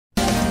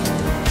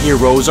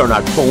Heroes are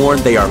not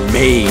born, they are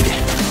made.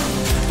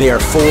 They are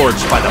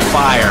forged by the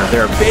fire.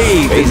 They're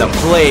bathed in the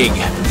plague.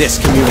 This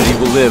community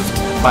will live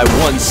by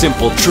one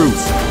simple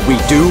truth. We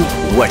do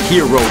what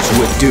heroes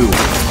would do.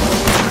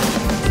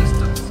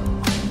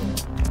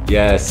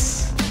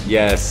 Yes,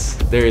 yes,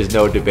 there is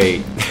no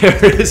debate.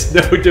 There is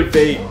no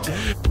debate.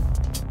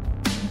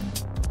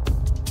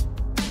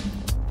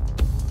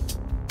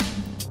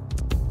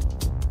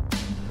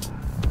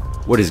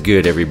 What is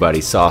good, everybody?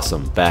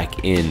 Sauce'em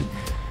back in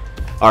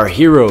our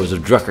Heroes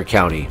of Drucker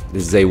County.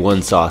 This is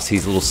A1 Sauce.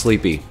 He's a little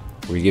sleepy.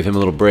 We're gonna give him a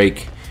little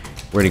break.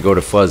 We're gonna go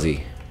to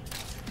Fuzzy.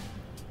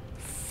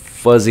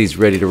 Fuzzy's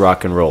ready to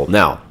rock and roll.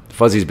 Now,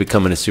 Fuzzy's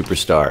becoming a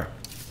superstar.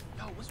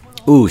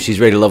 Ooh, she's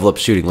ready to level up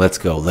shooting. Let's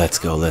go, let's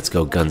go, let's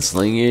go.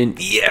 Gunslinging.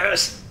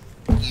 Yes!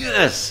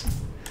 Yes!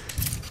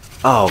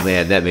 Oh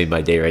man, that made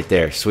my day right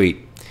there.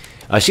 Sweet.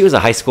 She was a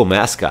high school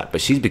mascot, but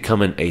she's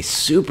becoming a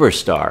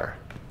superstar.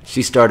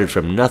 She started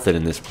from nothing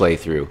in this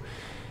playthrough,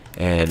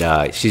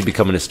 and she's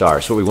becoming a star.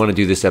 So what we want to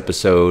do this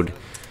episode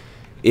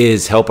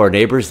is help our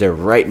neighbors. They're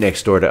right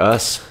next door to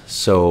us,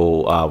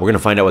 so we're going to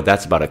find out what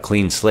that's about, a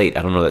clean slate.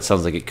 I don't know, that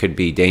sounds like it could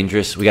be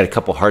dangerous. We got a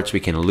couple hearts we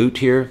can loot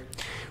here.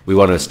 We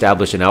want to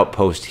establish an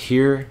outpost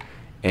here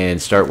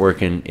and start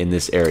working in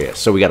this area.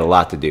 So we got a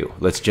lot to do.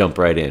 Let's jump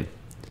right in.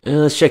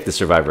 Let's check the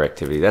survivor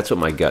activity. That's what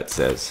my gut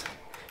says.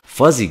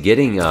 Fuzzy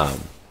getting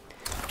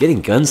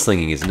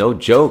gunslinging is no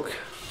joke.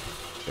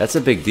 That's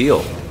a big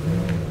deal.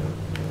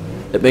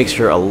 It makes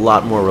her a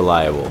lot more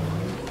reliable.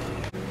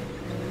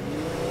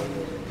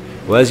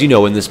 Well, as you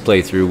know, in this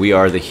playthrough, we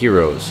are the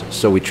heroes,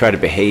 so we try to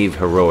behave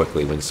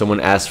heroically. When someone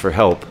asks for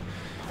help,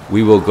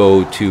 we will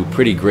go to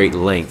pretty great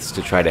lengths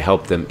to try to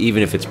help them,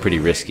 even if it's pretty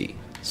risky.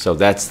 So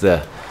that's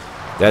the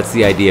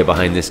idea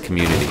behind this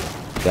community.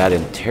 That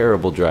and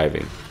terrible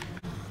driving.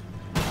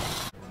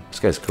 This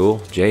guy's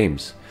cool,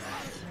 James.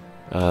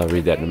 I'll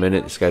read that in a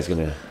minute. This guy's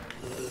gonna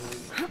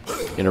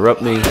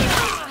interrupt me.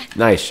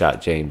 Nice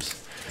shot,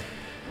 James.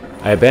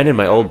 I abandoned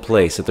my old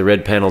place at the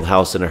red paneled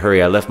house in a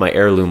hurry. I left my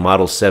heirloom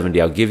Model 70.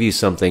 I'll give you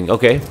something.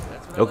 Okay,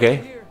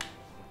 okay.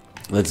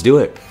 Let's do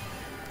it.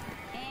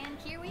 And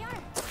here we are.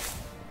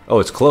 Oh,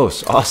 it's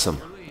close.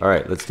 Awesome. All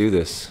right, let's do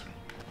this.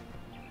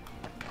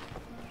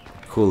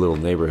 Cool little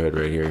neighborhood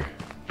right here.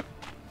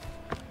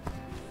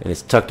 And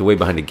it's tucked away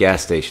behind a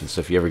gas station, so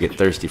if you ever get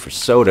thirsty for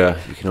soda,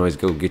 you can always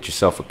go get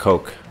yourself a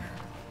Coke.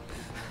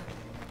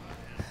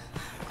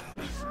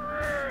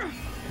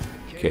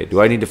 Okay,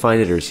 do I need to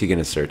find it, or is he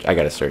gonna search? I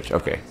gotta search.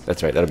 Okay,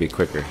 that's right, that'll be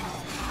quicker.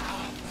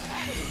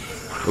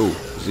 Ooh,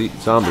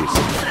 zombies.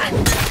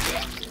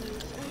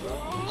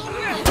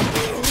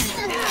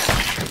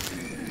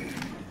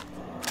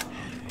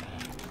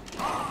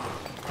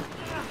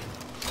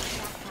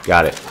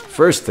 Got it.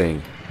 First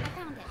thing.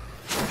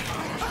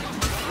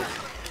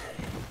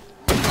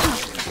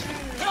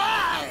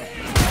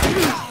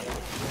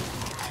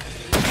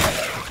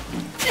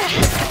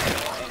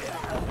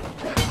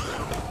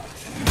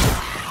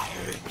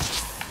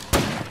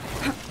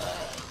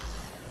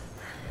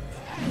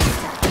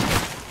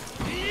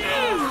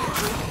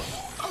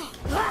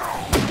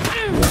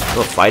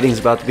 Oh, fighting's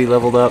about to be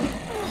leveled up.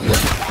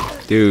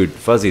 Dude,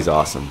 Fuzzy's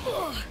awesome.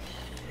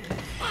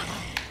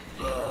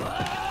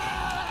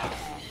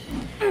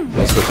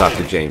 Let's go talk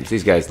to James.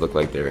 These guys look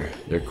like they're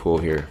cool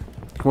here.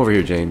 Come over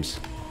here, James.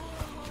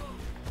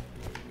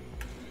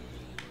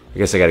 I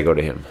guess I gotta go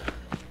to him.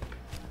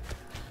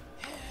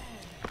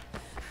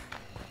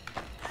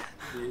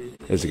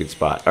 There's a good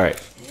spot.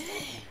 Alright.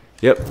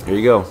 Yep, here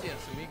you go.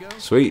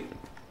 Sweet.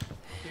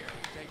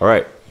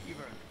 Alright.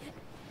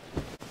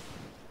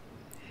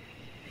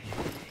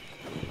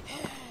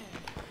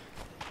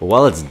 Well,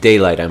 while it's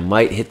daylight, I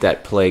might hit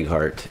that plague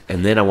heart,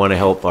 and then I want to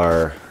help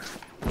our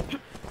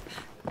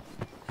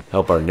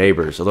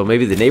neighbors. Although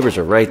maybe the neighbors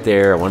are right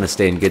there. I want to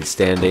stay in good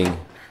standing.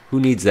 Who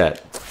needs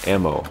that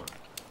ammo?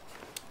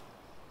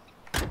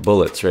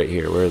 Bullets right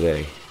here. Where are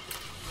they?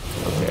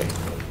 Okay.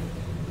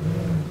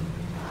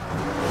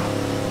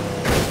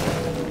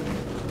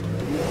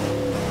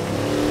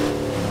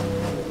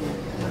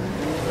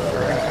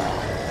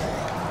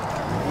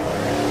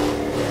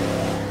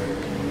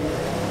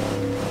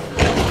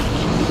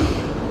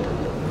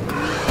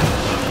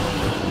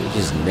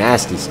 Just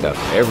nasty stuff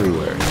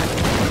everywhere.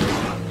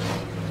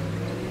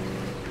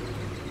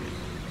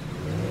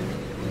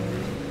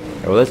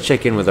 Alright, well, let's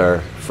check in with our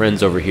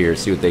friends over here,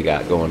 see what they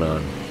got going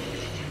on.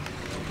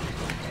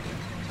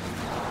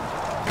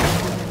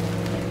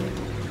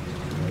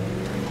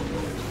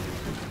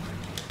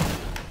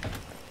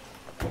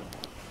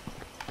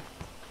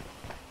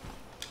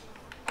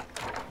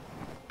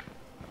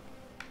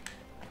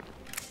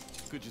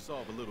 Could you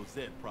solve a little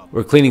Zed problem?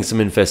 We're cleaning some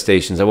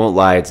infestations. I won't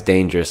lie, it's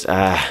dangerous.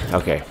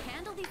 Okay.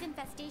 Handle these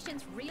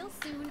infestations real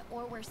soon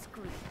or we're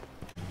screwed.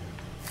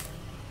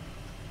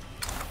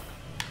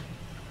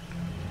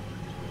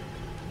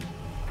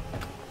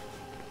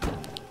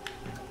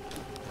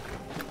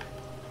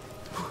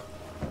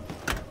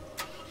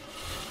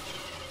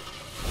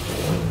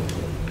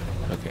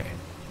 Okay.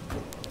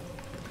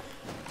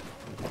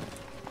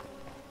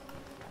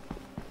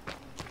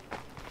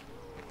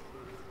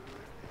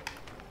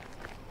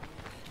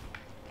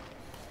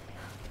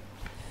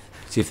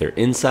 See if they're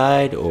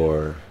inside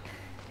or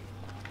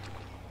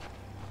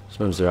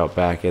sometimes they're out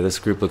back. Yeah, this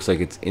group looks like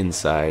it's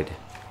inside.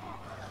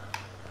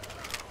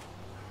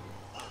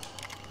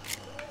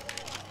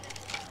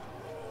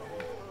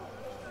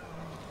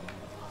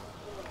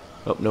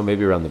 Oh, no,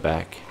 maybe around the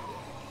back.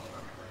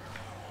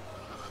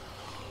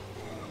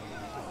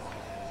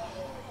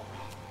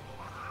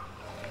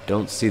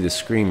 Don't see the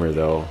screamer,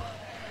 though.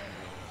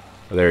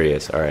 Oh, there he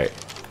is. Alright.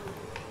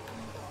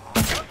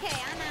 Okay,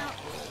 I'm out.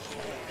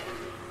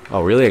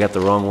 Oh, really? I got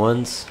the wrong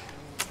ones?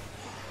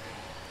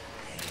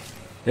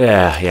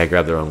 Yeah, I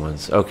grabbed the wrong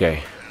ones.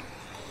 Okay.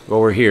 Well,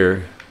 we're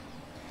here.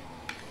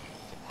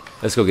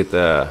 Let's go get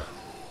the...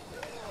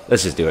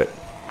 Let's just do it.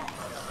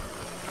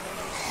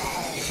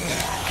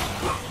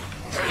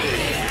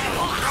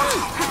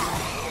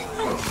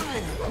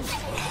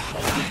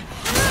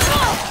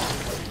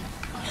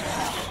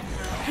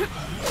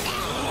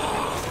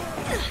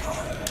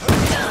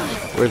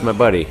 Where's my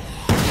buddy?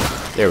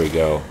 There we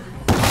go.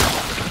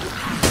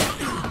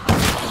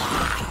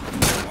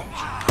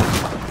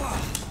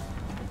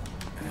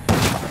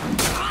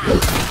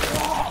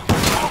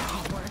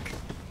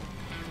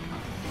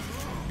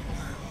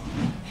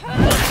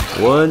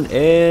 One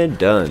and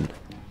done.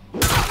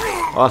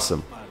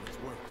 Awesome.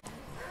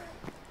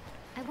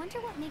 I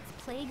wonder what makes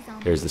plague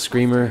zombies. There's the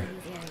screamer.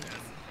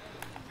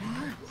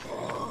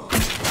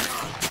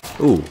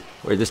 Ooh,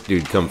 where'd this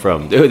dude come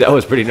from? Dude, that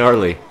was pretty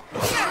gnarly.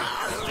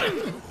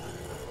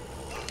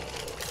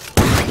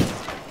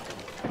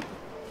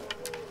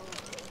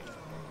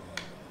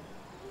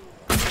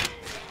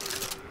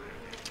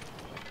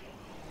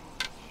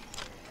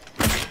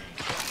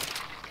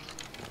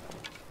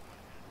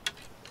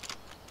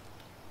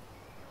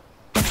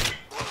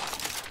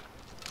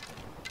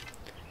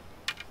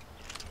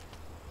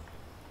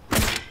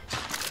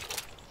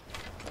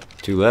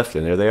 Two left,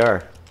 and there they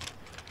are.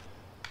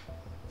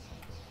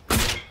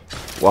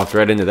 Walked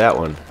right into that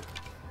one.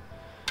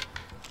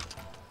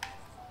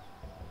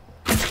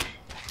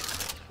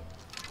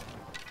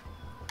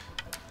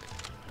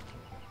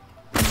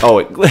 Oh,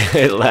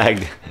 it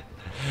lagged.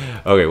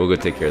 Okay, we'll go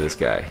take care of this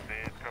guy.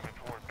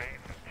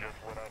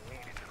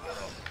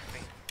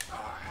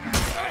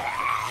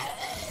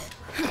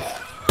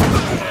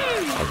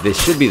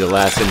 This should be the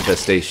last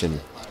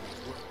infestation.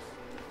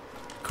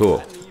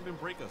 Cool.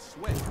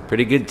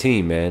 Pretty good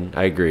team, man.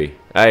 I agree.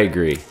 I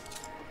agree.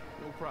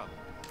 No problem.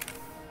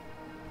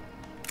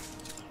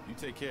 You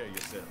take care of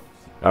yourselves.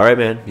 All right,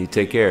 man. You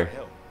take care.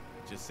 Help.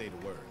 Just say the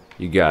word.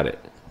 You got it.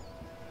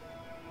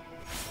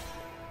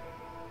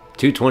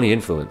 220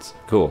 influence.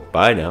 Cool.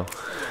 Bye now.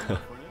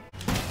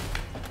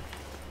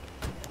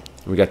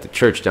 We got the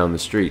church down the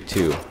street,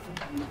 too.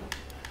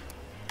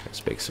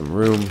 Let's make some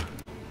room.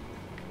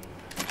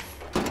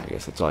 I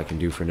guess that's all I can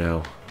do for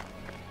now.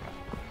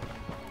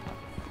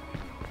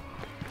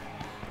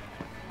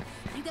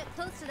 You get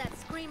close to that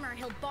screamer,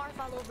 he'll barf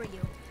all over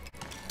you.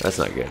 That's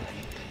not good.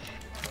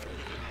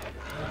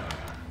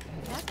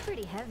 That's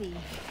pretty heavy.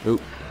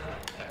 Oop.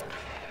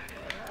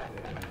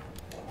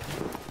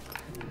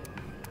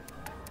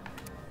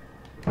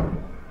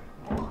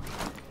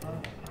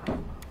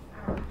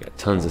 Got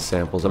tons of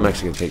samples. I'm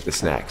actually going to take the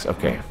snacks.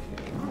 Okay.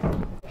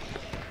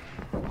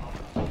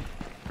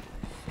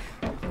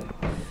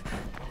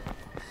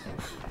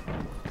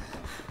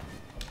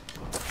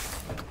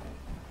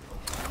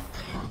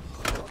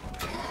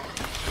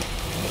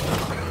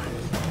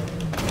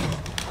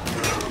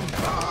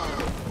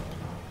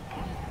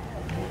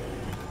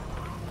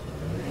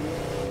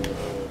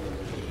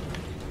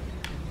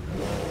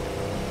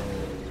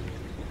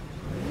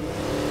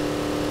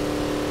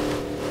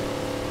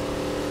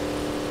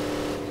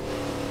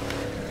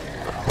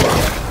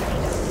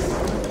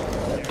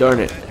 Darn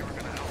it.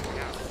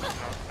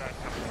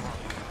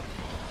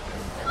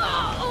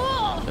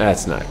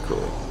 That's not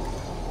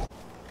cool.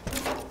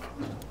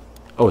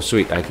 Oh,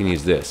 sweet. I can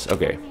use this.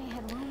 Okay. I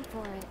had room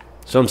for it.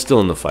 So I'm still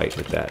in the fight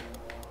with that.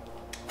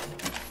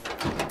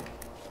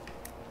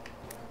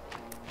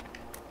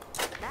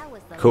 That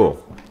was the Cool.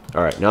 last one.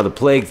 Alright, now the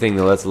plague thing,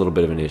 though, that's a little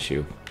bit of an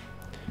issue.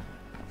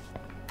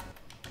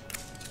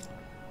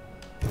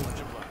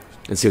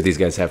 Let's see what these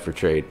guys have for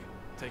trade.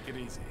 Take it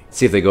easy.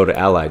 See if they go to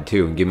Allied,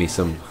 too, and give me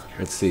some...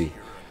 Let's see.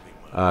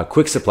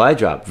 Quick supply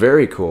drop.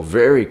 Very cool,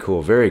 very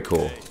cool, very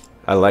cool.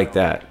 I like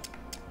that.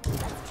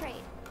 Let's trade.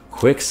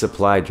 Quick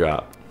supply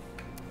drop.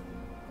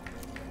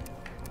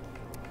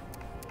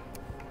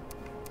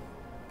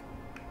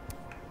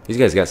 These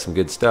guys got some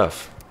good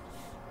stuff.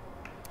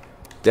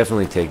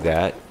 Definitely take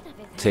that.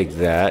 Take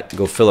that.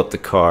 Go fill up the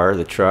car,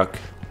 the truck.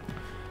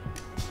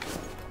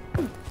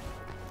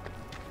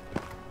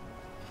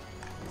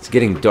 It's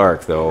getting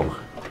dark, though.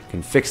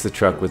 Can fix the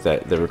truck with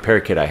the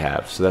repair kit I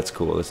have, so that's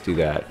cool. Let's do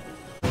that.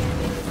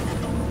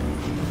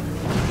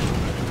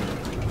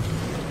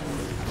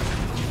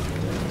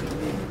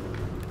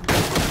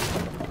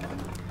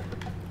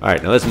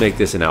 Alright, now let's make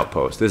this an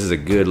outpost. This is a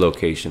good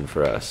location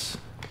for us.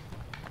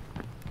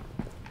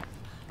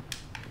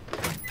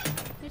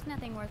 There's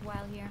nothing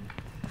worthwhile here.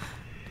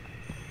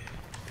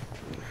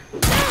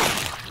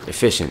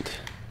 Efficient.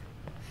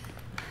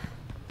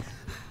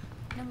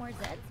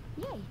 Zeds.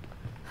 Yay.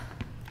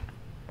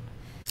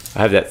 I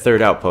have that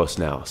third outpost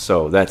now,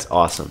 so that's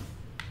awesome.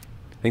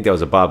 I think that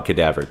was a Bob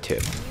Cadaver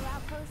tip. New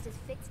outpost is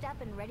fixed up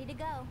and ready to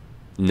go.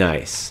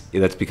 Nice. Yeah,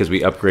 that's because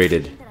we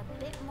upgraded. Think that a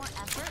bit more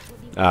effort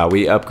would be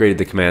We upgraded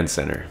the command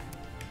center.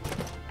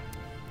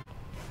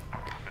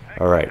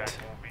 Alright.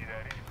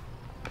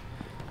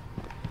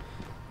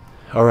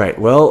 Alright,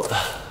 well,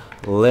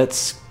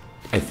 let's...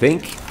 I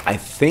think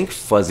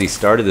Fuzzy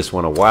started this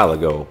one a while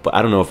ago, but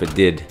I don't know if it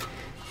did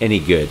any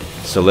good.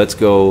 So let's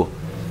go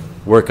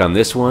work on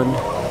this one.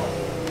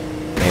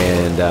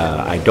 And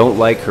I don't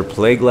like her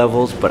plague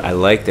levels, but I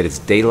like that it's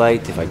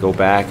daylight. If I go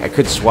back, I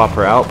could swap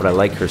her out, but I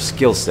like her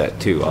skill set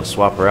too. I'll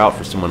swap her out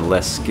for someone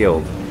less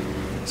skilled.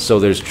 So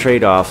there's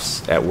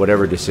trade-offs at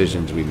whatever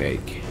decisions we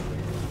make.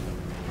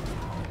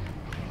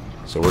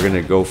 So we're going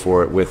to go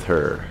for it with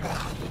her.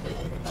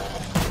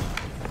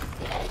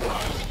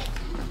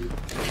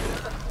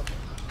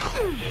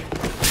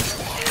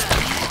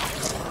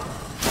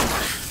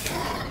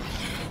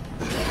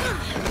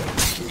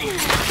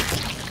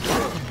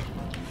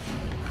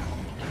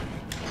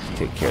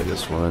 Take care of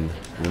this one.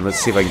 And then let's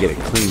see if I can get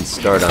a clean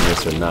start on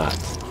this or not.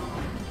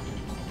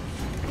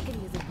 I could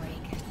use a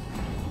break.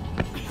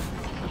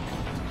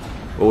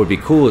 What would be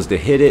cool is to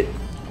hit it,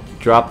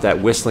 drop that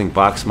whistling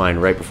box mine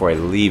right before I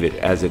leave it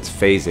as it's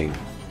phasing.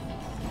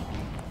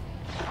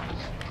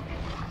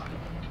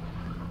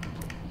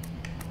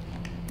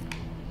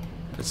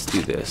 Let's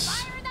do this.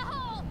 Fire in the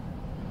hole!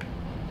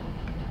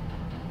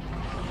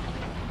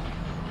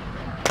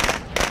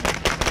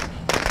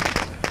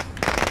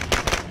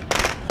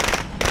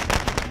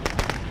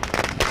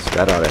 So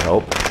that ought to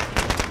help.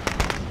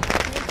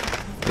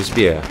 This would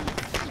be a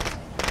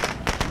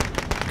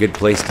good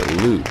place to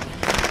loot.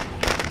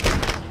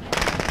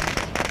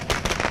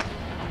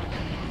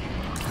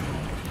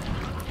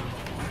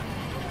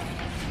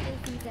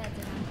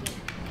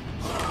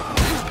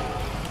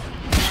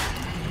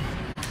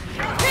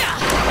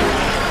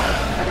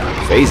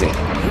 Phasing.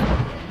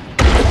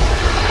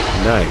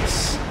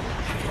 Nice.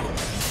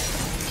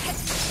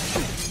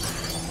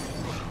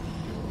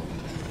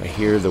 I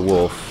hear the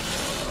wolf.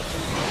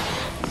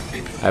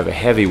 I have a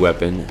heavy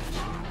weapon,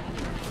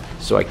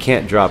 so I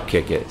can't drop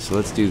kick it. So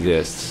let's do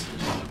this.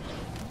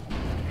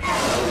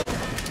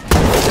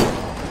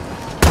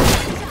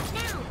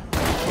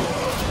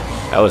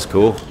 That was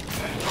cool.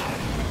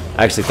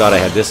 I actually thought I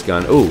had this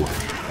gun. Ooh.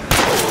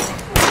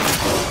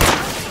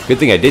 Good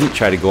thing I didn't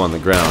try to go on the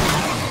ground,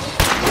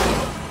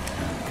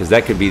 because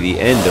that could be the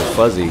end of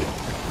Fuzzy.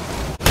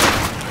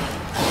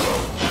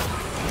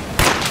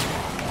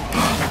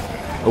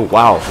 Oh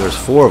wow, there's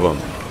 4 of them.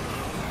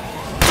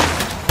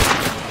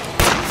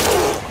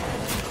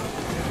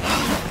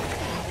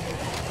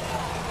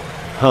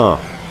 Huh.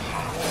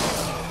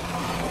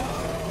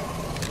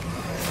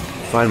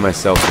 Find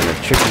myself in a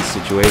tricky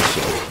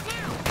situation.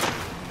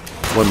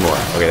 One more.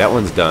 Okay, that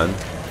one's done.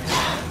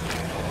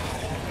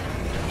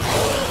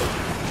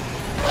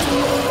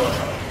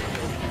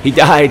 He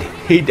died!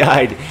 He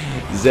died!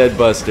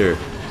 Zedbuster.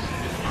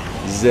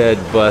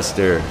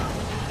 Zedbuster.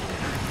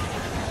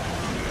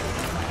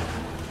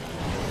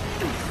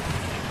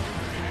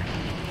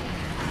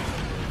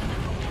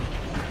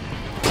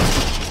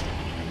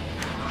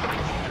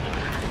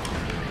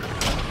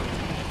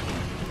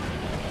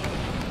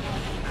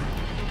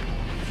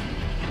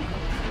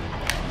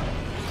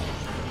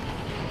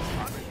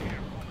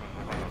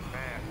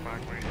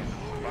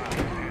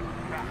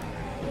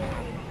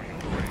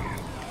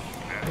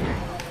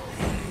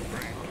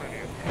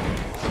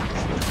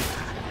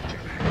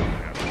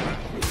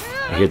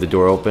 I hear the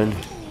door open.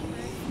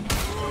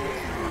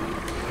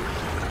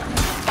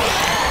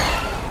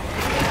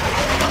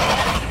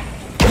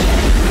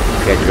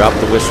 Okay, drop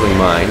the whistling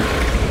mine.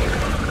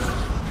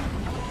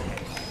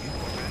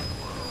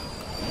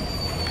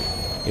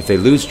 If they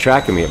lose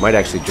track of me, it might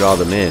actually draw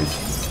them in,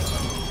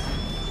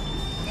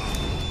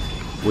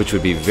 which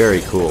would be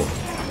very cool.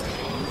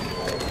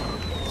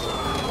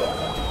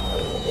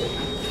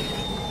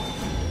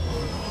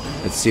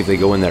 Let's see if they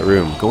go in that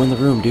room. Go in the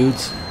room,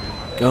 dudes.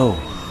 Go.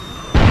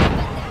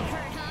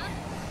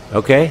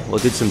 Okay, well,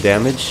 it did some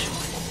damage.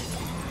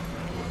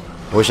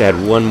 I wish I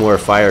had one more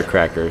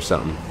firecracker or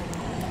something,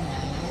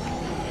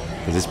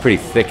 because it's pretty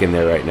thick in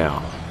there right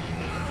now.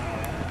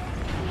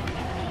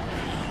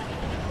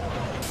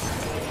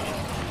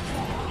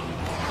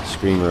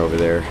 Screamer over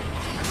there.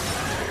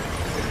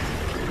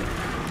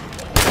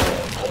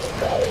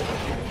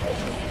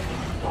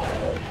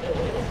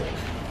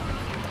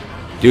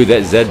 Dude,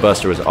 that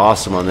Zedbuster was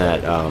awesome on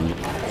that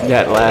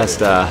that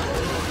last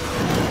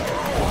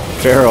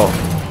feral.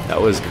 That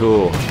was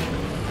cool.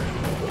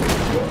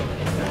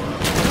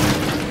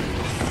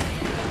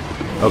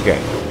 Okay.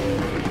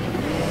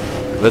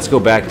 Let's go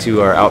back to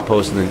our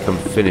outpost and then come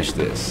finish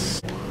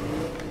this.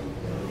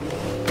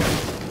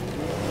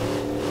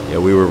 Yeah,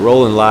 we were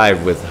rolling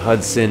live with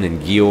Hudson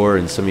and Gior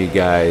and some of you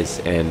guys,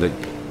 and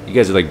you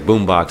guys are like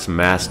boombox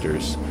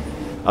masters.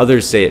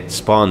 Others say it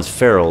spawns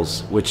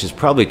ferals, which is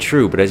probably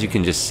true, but as you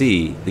can just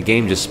see, the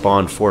game just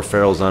spawned 4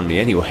 ferals on me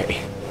anyway.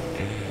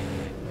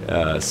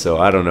 So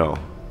I don't know.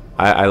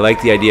 I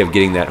like the idea of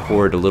getting that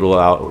horde a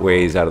little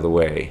ways out of the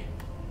way.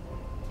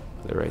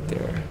 They're right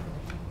there.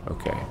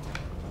 Okay.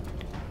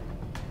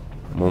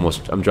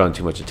 I'm drawing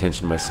too much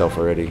attention to myself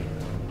already.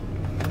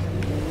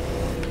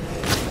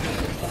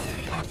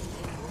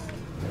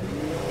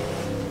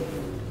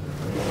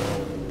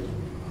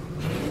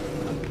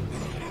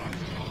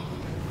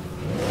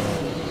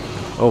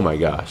 Oh my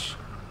gosh.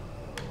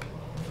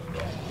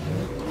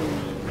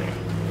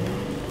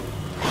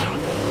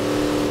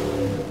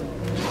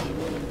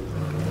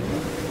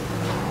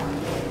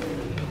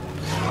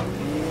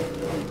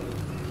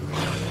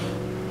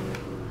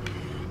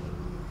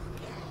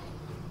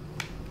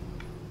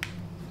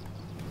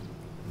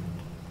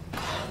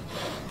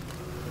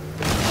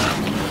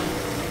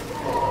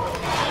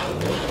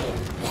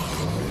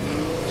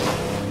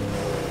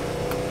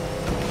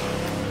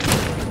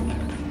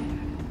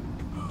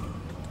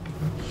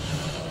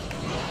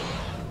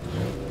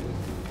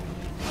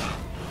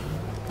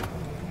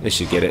 This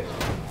should get it.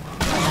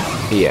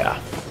 Yeah.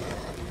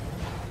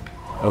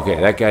 Okay,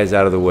 that guy's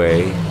out of the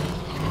way.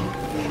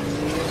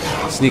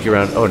 Sneak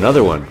around. Oh,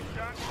 another one.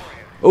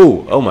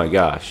 Oh, oh my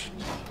gosh.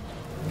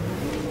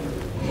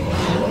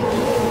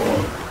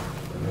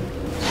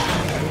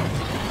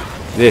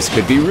 This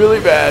could be really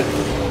bad.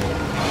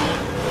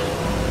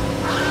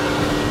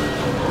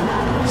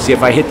 See,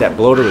 if I hit that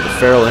bloater with the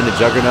feral and the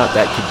juggernaut,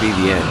 that could be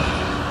the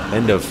end.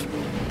 End of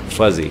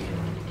Fuzzy.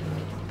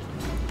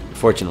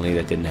 Fortunately,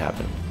 that didn't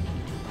happen.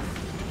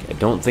 I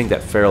don't think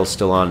that feral's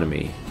still onto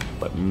me,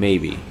 but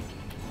maybe.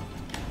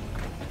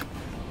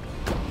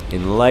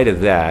 In light of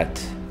that,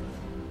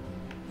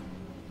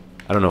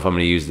 I don't know if I'm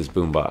going to use this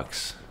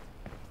boombox.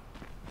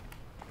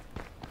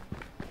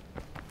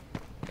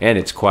 And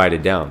it's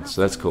quieted down,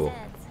 so that's cool.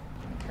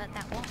 But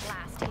that won't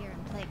last here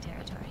in plague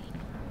territory.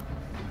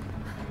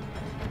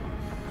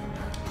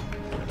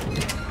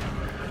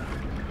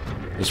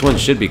 This one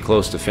should be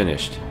close to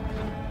finished.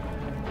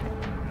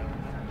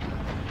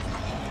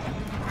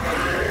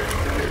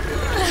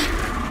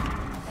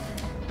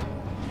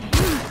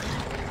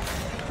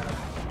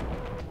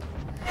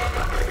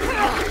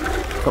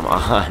 Come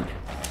on.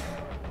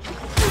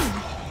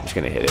 I'm just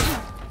gonna hit it.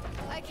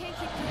 I can't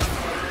keep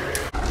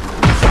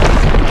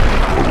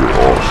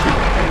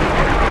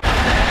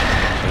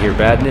I hear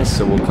badness,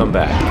 so we'll come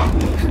back.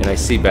 And I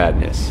see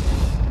badness.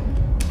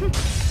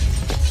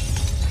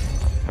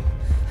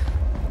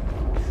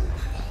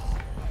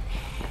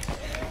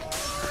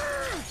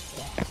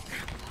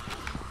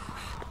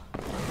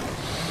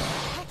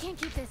 I can't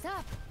keep this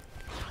up.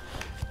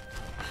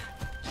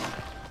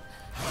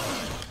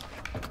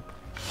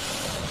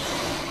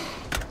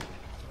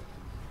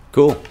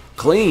 Cool.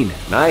 Clean.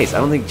 Nice. I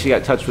don't think she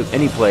got touched with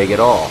any plague at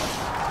all.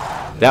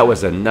 That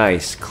was a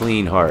nice,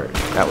 clean heart.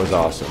 That was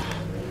awesome.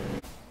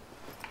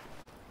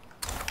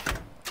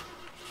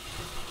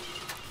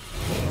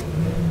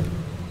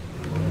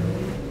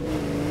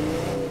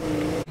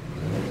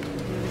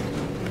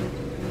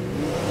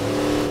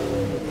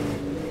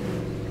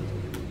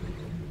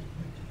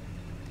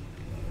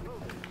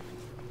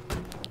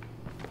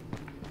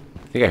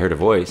 I think I heard a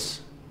voice.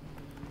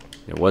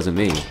 It wasn't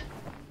me.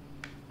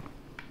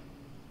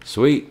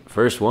 Sweet,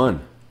 first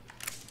one.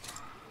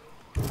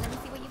 Let me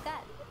see what you've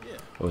got.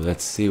 Oh,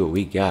 let's see what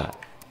we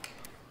got.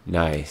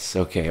 Nice.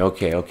 Okay,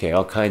 okay, okay.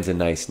 All kinds of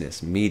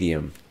niceness.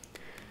 Medium.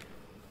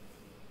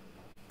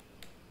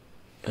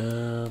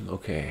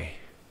 Okay.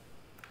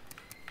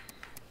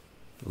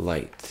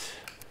 Light.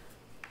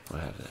 I'll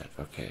have that.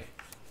 Okay.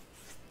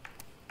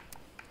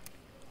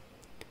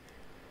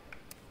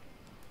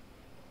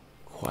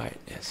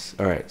 Quietness.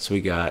 Alright, so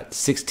we got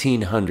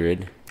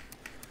 1600.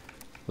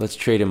 Let's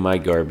trade in my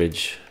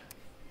garbage.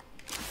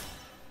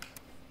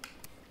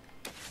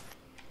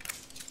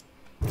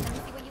 Let me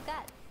see what you've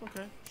got.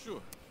 Okay,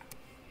 sure.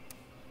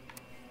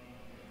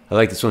 I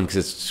like this one because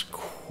it's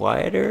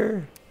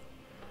quieter.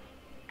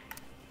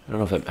 I don't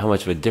know if how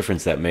much of a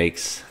difference that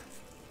makes.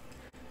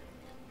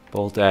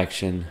 Bolt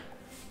action.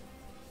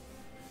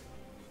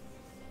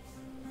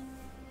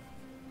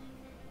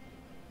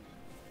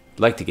 I'd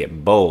like to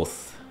get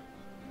both.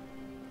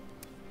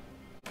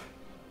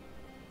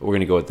 But we're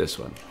going to go with this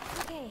one.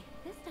 Okay,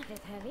 this stuff is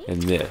heavy.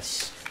 And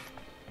this.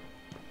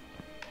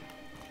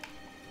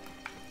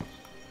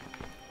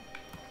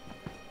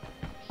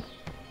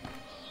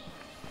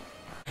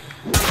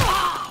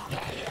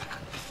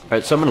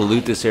 Alright, so I'm going to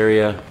loot this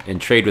area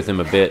and trade with him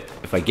a bit.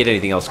 If I get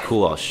anything else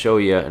cool, I'll show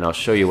you, and I'll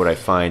show you what I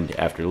find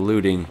after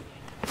looting.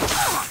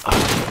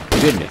 Oh,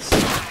 goodness.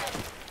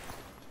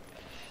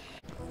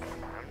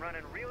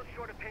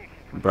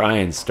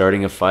 Brian's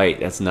starting a fight.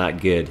 That's not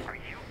good.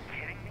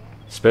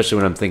 Especially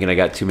when I'm thinking I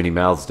got too many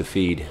mouths to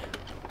feed.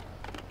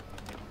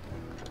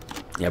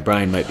 Yeah,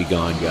 Brian might be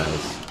gone,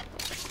 guys.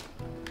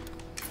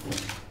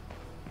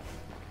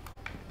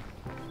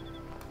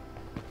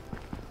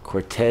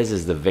 Cortez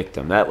is the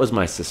victim. That was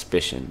my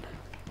suspicion.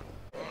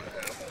 Let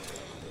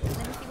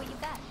me see what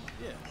you've got.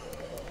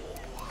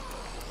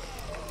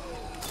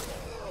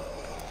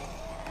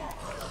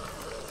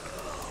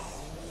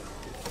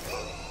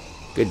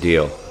 Good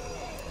deal.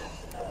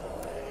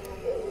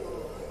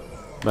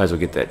 Might as well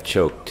get that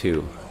choke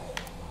too.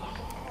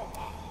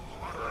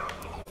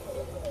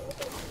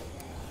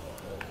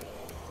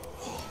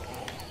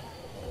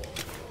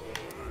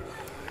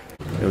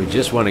 And we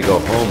just want to go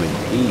home in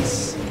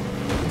peace.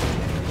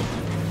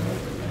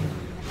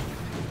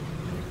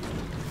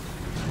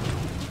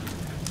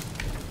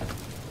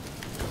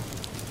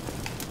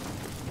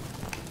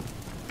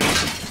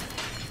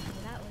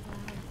 That was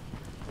loud.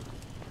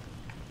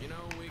 You know,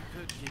 we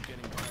could keep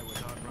getting by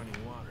without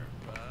running water,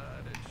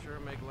 but it sure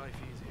make life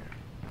easier.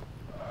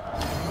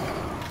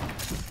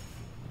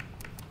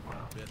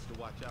 Best to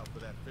watch out for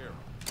that pharaoh.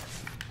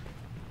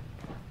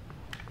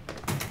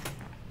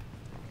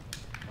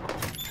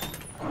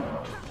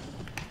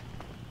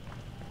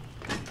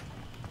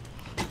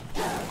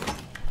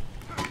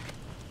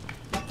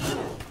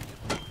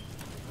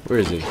 Where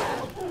is he?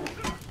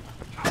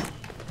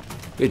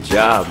 Good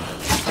job.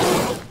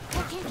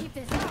 I can't keep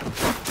this up.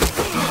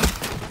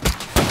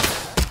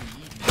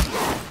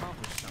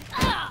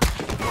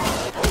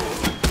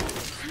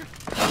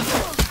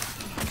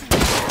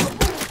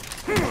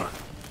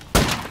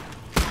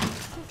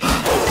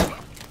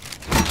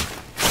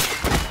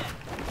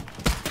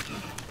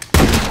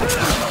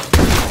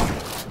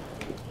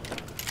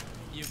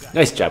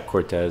 Nice job,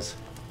 Cortez.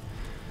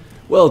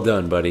 Well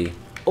done, buddy.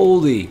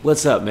 Oldie,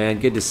 what's up, man?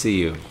 Good to see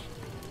you.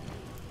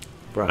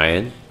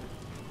 Brian.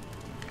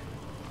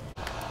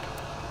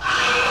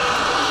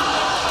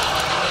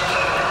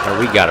 Oh,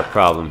 we got a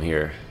problem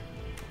here.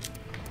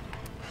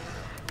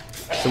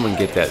 Someone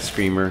get that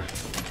screamer.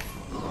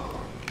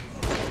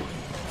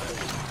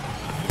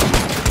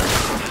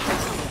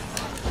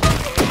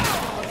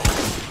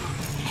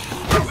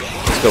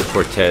 Let's go,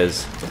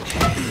 Cortez.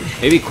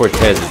 Maybe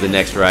Cortez is the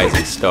next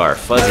rising star.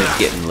 Fuzzy's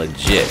getting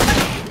legit.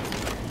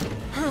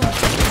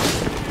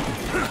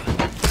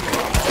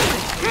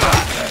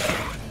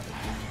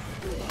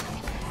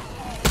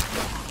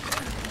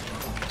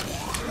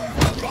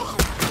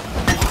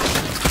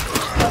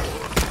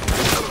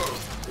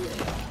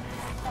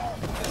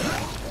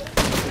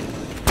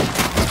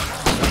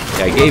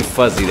 Yeah, I gave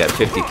Fuzzy that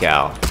 50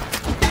 cal.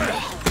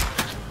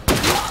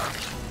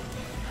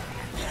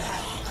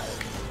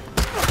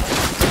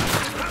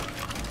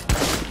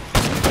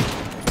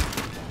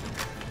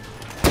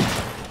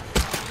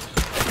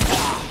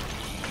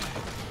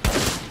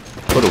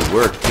 Go to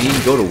work, team.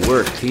 Go to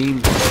work,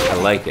 team. I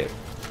like it.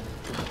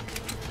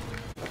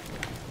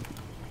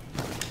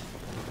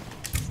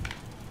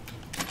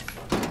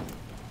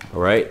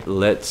 Alright,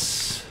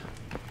 let's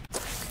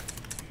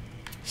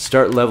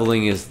start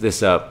leveling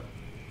this up.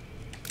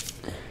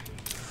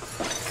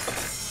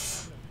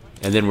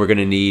 And then we're going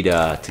to need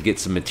to get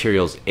some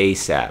materials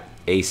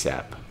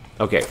ASAP.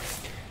 Okay,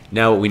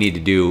 now what we need to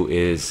do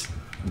is,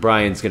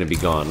 Brian's going to be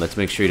gone. Let's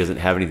make sure he doesn't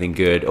have anything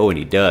good. Oh, and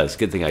he does.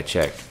 Good thing I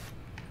checked.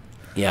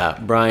 Yeah,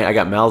 Brian, I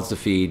got mouths to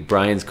feed.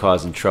 Brian's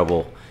causing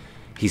trouble.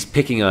 He's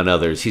picking on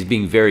others. He's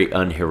being very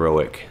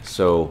unheroic.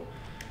 So,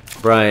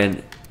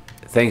 Brian,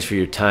 thanks for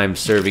your time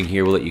serving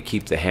here. We'll let you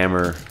keep the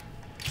hammer.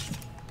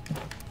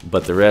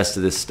 But the rest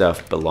of this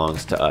stuff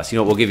belongs to us. You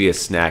know what? We'll give you a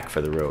snack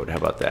for the road. How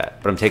about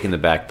that? But I'm taking the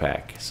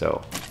backpack,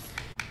 so.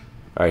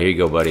 Alright, here you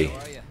go, buddy.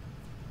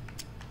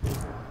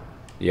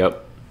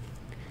 Yep.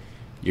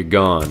 You're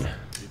gone.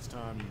 It's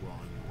time you were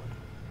on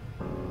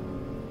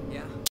your way.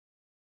 Yeah.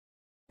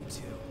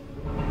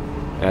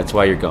 That's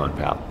why you're gone,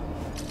 pal.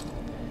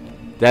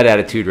 That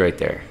attitude right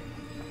there.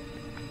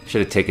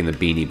 Should have taken the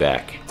beanie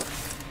back.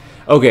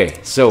 Okay,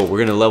 so we're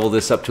going to level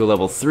this up to a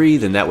level 3,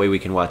 then that way we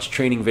can watch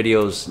training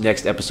videos.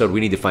 Next episode, we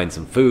need to find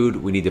some food,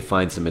 we need to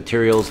find some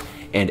materials,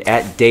 and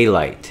at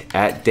daylight,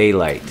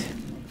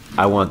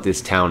 I want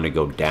this town to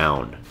go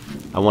down.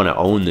 I want to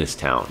own this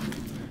town.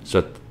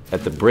 So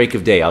at the break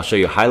of day, I'll show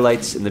you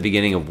highlights in the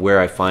beginning of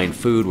where I find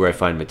food, where I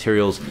find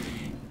materials,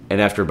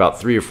 and after about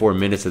 3 or 4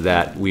 minutes of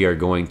that, we are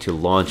going to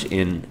launch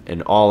in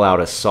an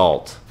all-out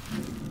assault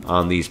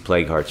on these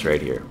plague hearts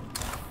right here.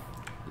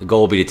 The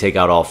goal will be to take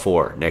out all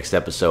 4 next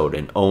episode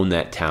and own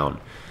that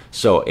town.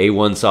 So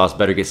A1 Sauce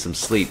better get some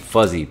sleep.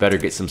 Fuzzy better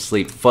get some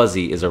sleep.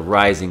 Fuzzy is a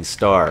rising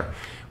star.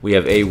 We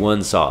have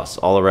A1 Sauce,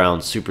 all around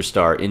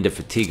superstar,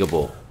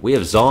 indefatigable. We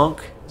have Zonk.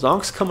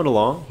 Zonk's coming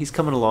along. He's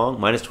coming along.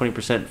 Minus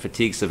 20%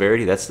 fatigue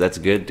severity. That's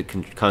good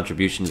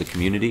contribution to the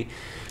community.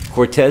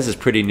 Cortez is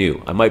pretty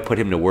new. I might put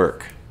him to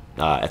work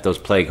at those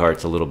plague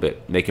hearts a little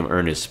bit. Make him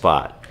earn his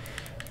spot.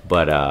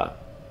 But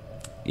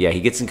yeah,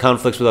 he gets in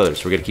conflicts with others,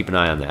 so we're going to keep an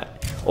eye on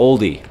that.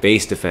 Oldie,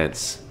 base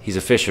defense. He's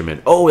a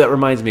fisherman. Oh, that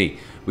reminds me.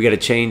 We got to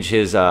change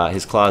his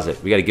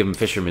closet. We got to give him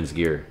fisherman's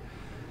gear.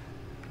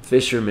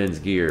 Fisherman's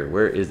gear.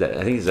 Where is that?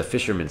 I think it's a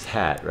fisherman's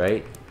hat,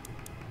 right?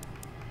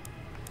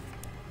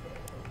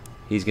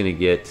 He's going to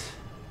get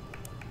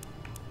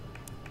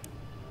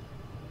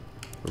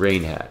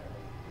rain hat.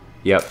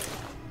 Yep.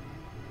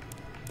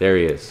 There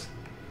he is.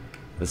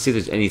 Let's see if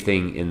there's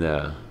anything in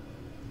the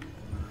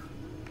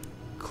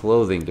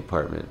clothing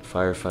department.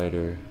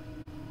 Firefighter.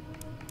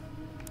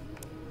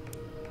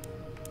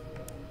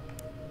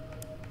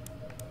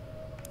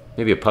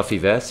 Maybe a puffy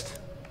vest.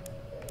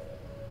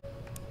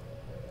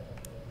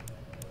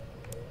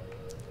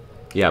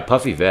 Yeah,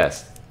 puffy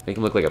vest. Make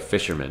him look like a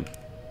fisherman.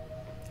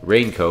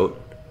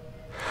 Raincoat.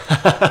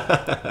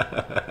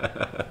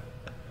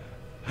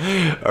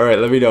 Alright,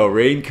 let me know.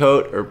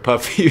 Raincoat or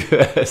puffy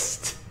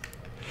vest?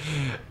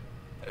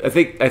 I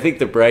think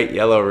the bright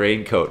yellow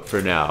raincoat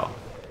for now.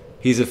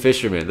 He's a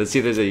fisherman. Let's see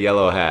if there's a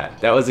yellow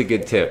hat. That was a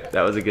good tip.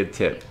 That was a good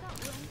tip.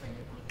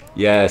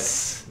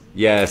 Yes.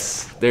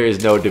 Yes. There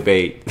is no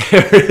debate.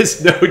 There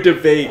is no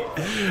debate.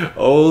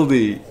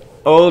 Oldie.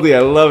 Oldie, I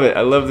love it.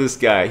 I love this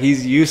guy.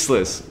 He's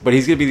useless, but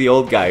he's going to be the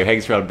old guy who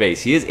hangs around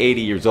base. He is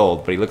 80 years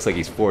old, but he looks like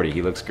he's 40.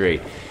 He looks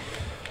great.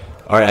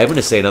 All right, I'm going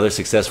to say another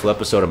successful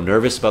episode. I'm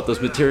nervous about those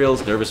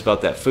materials, nervous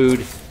about that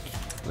food.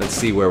 Let's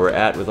see where we're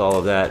at with all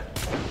of that.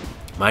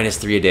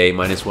 -3 a day,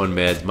 -1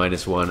 meds,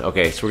 -1.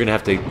 Okay, so we're going to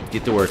have to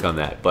get to work on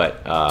that.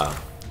 But,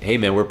 hey,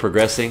 man, we're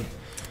progressing.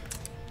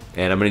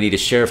 And I'm going to need a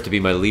sheriff to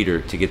be my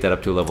leader to get that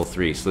up to a level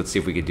 3. So let's see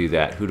if we can do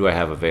that. Who do I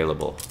have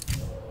available?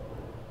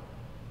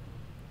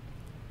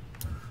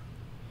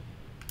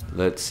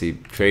 Let's see.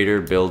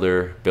 Trader,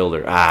 builder,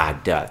 builder. Ah,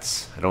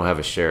 Duts. I don't have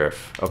a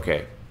sheriff.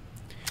 Okay.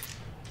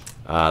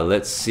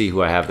 Let's see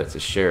who I have that's a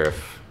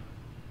sheriff.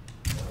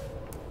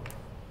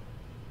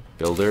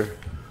 Builder.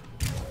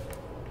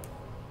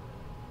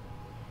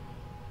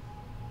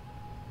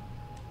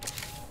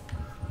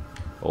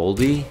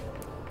 Oldie.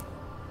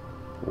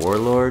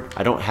 Warlord.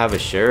 I don't have a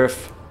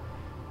sheriff.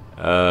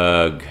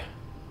 Ugh.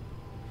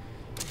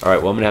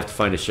 Alright, well I'm going to have to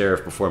find a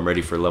sheriff before I'm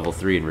ready for level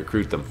 3 and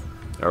recruit them.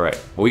 Alright.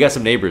 Well, we got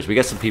some neighbors. We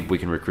got some people we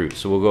can recruit.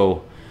 So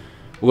we'll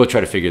go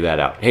try to figure that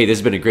out. Hey, this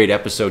has been a great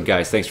episode,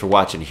 guys. Thanks for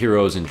watching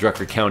Heroes in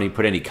Drucker County.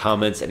 Put any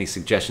comments, any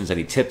suggestions,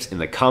 any tips in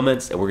the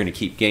comments, and we're going to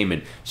keep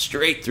gaming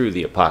straight through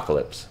the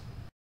apocalypse.